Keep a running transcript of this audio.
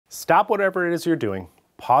Stop whatever it is you're doing,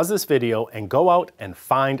 pause this video, and go out and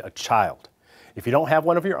find a child. If you don't have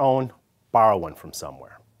one of your own, borrow one from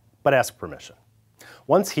somewhere, but ask permission.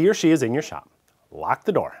 Once he or she is in your shop, lock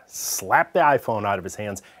the door, slap the iPhone out of his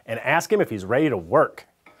hands, and ask him if he's ready to work.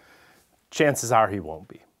 Chances are he won't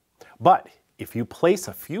be. But if you place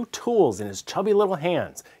a few tools in his chubby little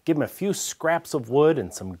hands, give him a few scraps of wood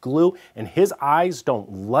and some glue, and his eyes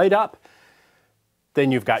don't light up,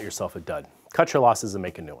 then you've got yourself a dud. Cut your losses and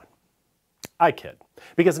make a new one. I kid,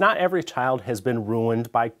 because not every child has been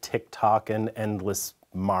ruined by TikTok and endless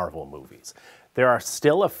Marvel movies. There are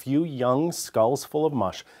still a few young skulls full of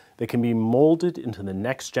mush that can be molded into the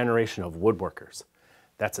next generation of woodworkers.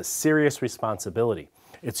 That's a serious responsibility.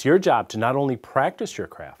 It's your job to not only practice your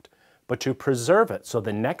craft, but to preserve it so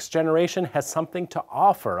the next generation has something to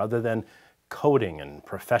offer other than coding and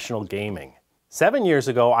professional gaming. 7 years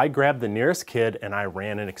ago, I grabbed the nearest kid and I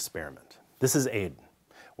ran an experiment. This is Aiden.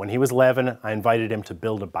 When he was 11, I invited him to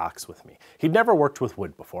build a box with me. He'd never worked with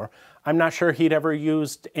wood before. I'm not sure he'd ever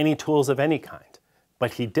used any tools of any kind,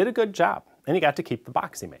 but he did a good job and he got to keep the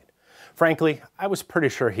box he made. Frankly, I was pretty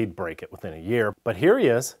sure he'd break it within a year, but here he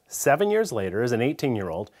is, 7 years later as an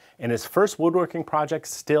 18-year-old, and his first woodworking project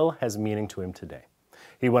still has meaning to him today.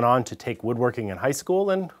 He went on to take woodworking in high school,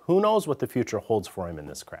 and who knows what the future holds for him in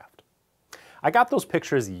this craft. I got those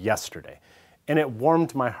pictures yesterday, and it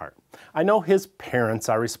warmed my heart. I know his parents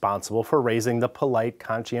are responsible for raising the polite,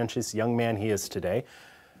 conscientious young man he is today,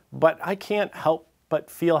 but I can't help but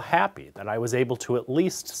feel happy that I was able to at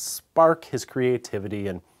least spark his creativity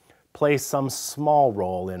and play some small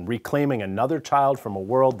role in reclaiming another child from a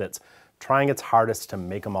world that's trying its hardest to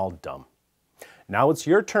make them all dumb. Now it's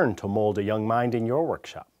your turn to mold a young mind in your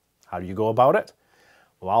workshop. How do you go about it?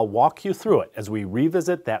 Well, I'll walk you through it as we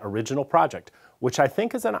revisit that original project, which I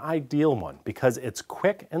think is an ideal one because it's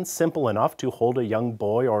quick and simple enough to hold a young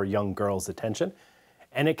boy or young girl's attention,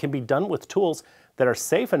 and it can be done with tools that are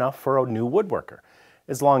safe enough for a new woodworker,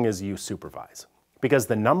 as long as you supervise. Because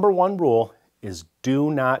the #1 rule is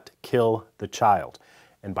do not kill the child.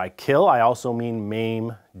 And by kill, I also mean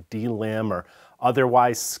maim, delimb, or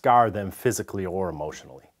otherwise scar them physically or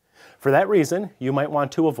emotionally. For that reason, you might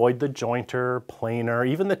want to avoid the jointer, planer,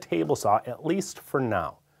 even the table saw, at least for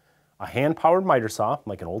now. A hand-powered miter saw,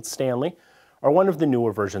 like an old Stanley, or one of the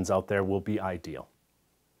newer versions out there will be ideal.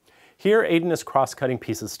 Here, Aiden is cross-cutting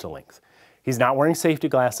pieces to length. He's not wearing safety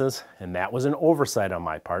glasses, and that was an oversight on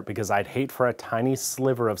my part because I'd hate for a tiny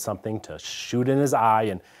sliver of something to shoot in his eye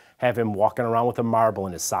and have him walking around with a marble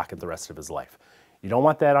in his socket the rest of his life. You don't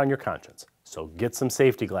want that on your conscience, so get some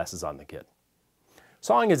safety glasses on the kid.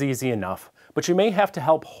 Sawing is easy enough, but you may have to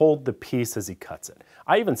help hold the piece as he cuts it.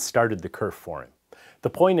 I even started the kerf for him. The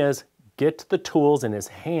point is, get the tools in his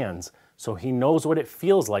hands so he knows what it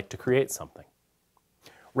feels like to create something.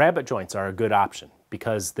 Rabbet joints are a good option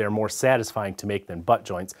because they're more satisfying to make than butt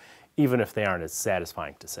joints, even if they aren't as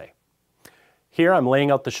satisfying to say. Here I'm laying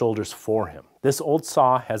out the shoulders for him. This old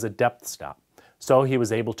saw has a depth stop, so he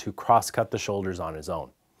was able to cross-cut the shoulders on his own.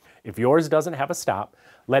 If yours doesn't have a stop,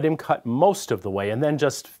 let him cut most of the way and then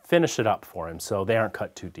just finish it up for him so they aren't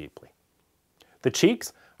cut too deeply. The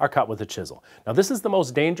cheeks are cut with a chisel. Now this is the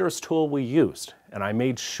most dangerous tool we used, and I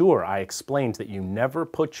made sure I explained that you never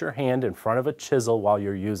put your hand in front of a chisel while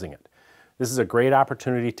you're using it. This is a great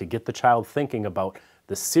opportunity to get the child thinking about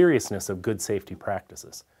the seriousness of good safety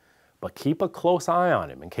practices. But keep a close eye on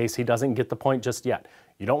him in case he doesn't get the point just yet.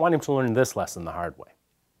 You don't want him to learn this lesson the hard way.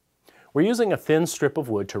 We're using a thin strip of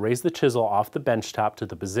wood to raise the chisel off the bench top to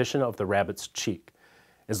the position of the rabbit's cheek.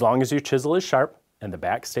 As long as your chisel is sharp and the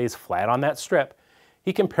back stays flat on that strip,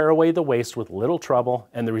 he can pare away the waste with little trouble,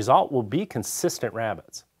 and the result will be consistent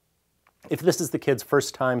rabbits. If this is the kid's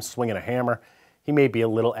first time swinging a hammer, he may be a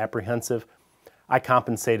little apprehensive. I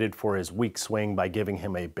compensated for his weak swing by giving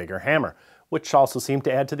him a bigger hammer, which also seemed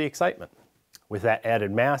to add to the excitement. With that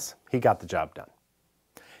added mass, he got the job done.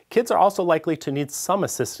 Kids are also likely to need some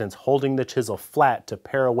assistance holding the chisel flat to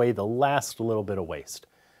pare away the last little bit of waste.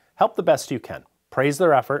 Help the best you can, praise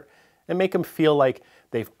their effort, and make them feel like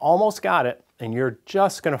they've almost got it and you're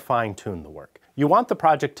just going to fine-tune the work. You want the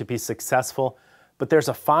project to be successful, but there's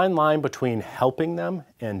a fine line between helping them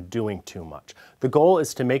and doing too much. The goal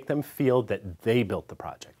is to make them feel that they built the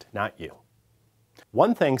project, not you.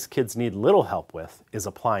 One thing kids need little help with is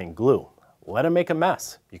applying glue. Let them make a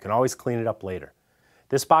mess. You can always clean it up later.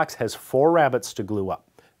 This box has 4 rabbets to glue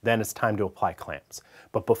up. Then it's time to apply clamps.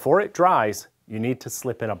 But before it dries, you need to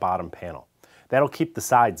slip in a bottom panel. That'll keep the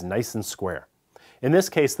sides nice and square. In this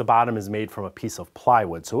case, the bottom is made from a piece of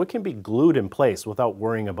plywood, so it can be glued in place without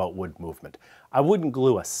worrying about wood movement. I wouldn't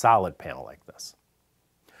glue a solid panel like this.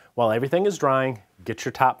 While everything is drying, get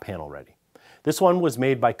your top panel ready. This one was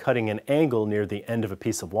made by cutting an angle near the end of a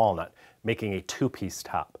piece of walnut, making a two-piece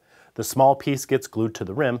top. The small piece gets glued to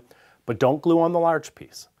the rim, but don't glue on the large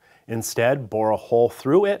piece. Instead, bore a hole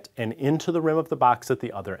through it and into the rim of the box at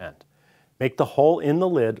the other end. Make the hole in the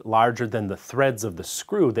lid larger than the threads of the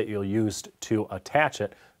screw that you'll use to attach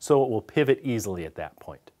it, so it will pivot easily at that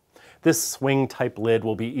point. This swing type lid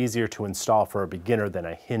will be easier to install for a beginner than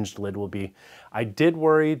a hinged lid will be. I did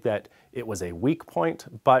worry that it was a weak point,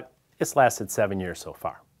 but it's lasted 7 years so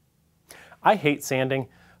far. I hate sanding,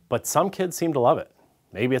 but some kids seem to love it.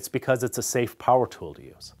 Maybe it's because it's a safe power tool to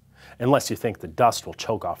use. Unless you think the dust will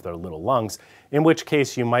choke off their little lungs, in which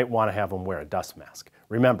case you might want to have them wear a dust mask.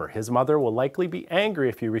 Remember, his mother will likely be angry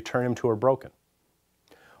if you return him to her broken.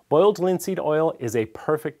 Boiled linseed oil is a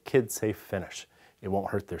perfect kid-safe finish. It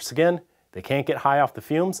won't hurt their skin, they can't get high off the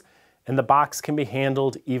fumes, and the box can be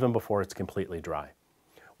handled even before it's completely dry.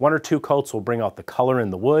 1 or 2 coats will bring out the color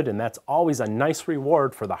in the wood, and that's always a nice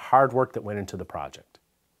reward for the hard work that went into the project.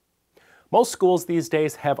 Most schools these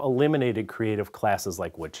days have eliminated creative classes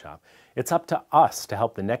like woodshop. It's up to us to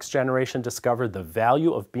help the next generation discover the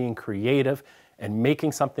value of being creative and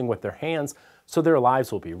making something with their hands so their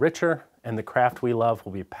lives will be richer and the craft we love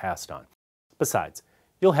will be passed on. Besides,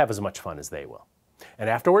 you'll have as much fun as they will. And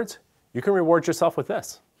afterwards, you can reward yourself with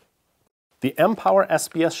this. The M-Power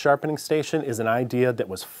SBS Sharpening Station is an idea that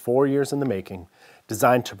was 4 years in the making,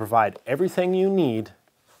 designed to provide everything you need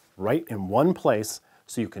right in one place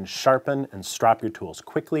so you can sharpen and strop your tools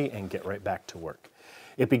quickly and get right back to work.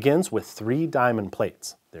 It begins with 3 diamond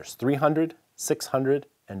plates. There's 300, 600,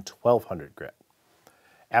 and 1200 grit.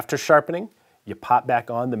 After sharpening, you pop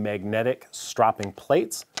back on the magnetic stropping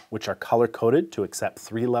plates, which are color-coded to accept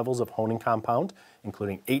 3 levels of honing compound,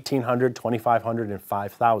 including 1800, 2500, and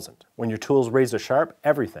 5000. When your tool's razor sharp,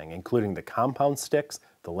 everything, including the compound sticks,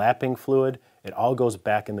 the lapping fluid, it all goes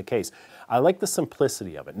back in the case. I like the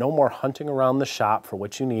simplicity of it. No more hunting around the shop for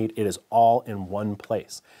what you need. It is all in one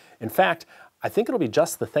place. In fact, I think it'll be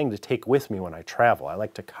just the thing to take with me when I travel. I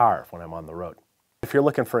like to carve when I'm on the road. If you're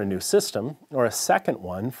looking for a new system, or a second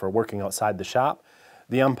one for working outside the shop,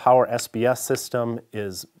 the M-Power SBS system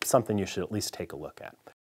is something you should at least take a look at.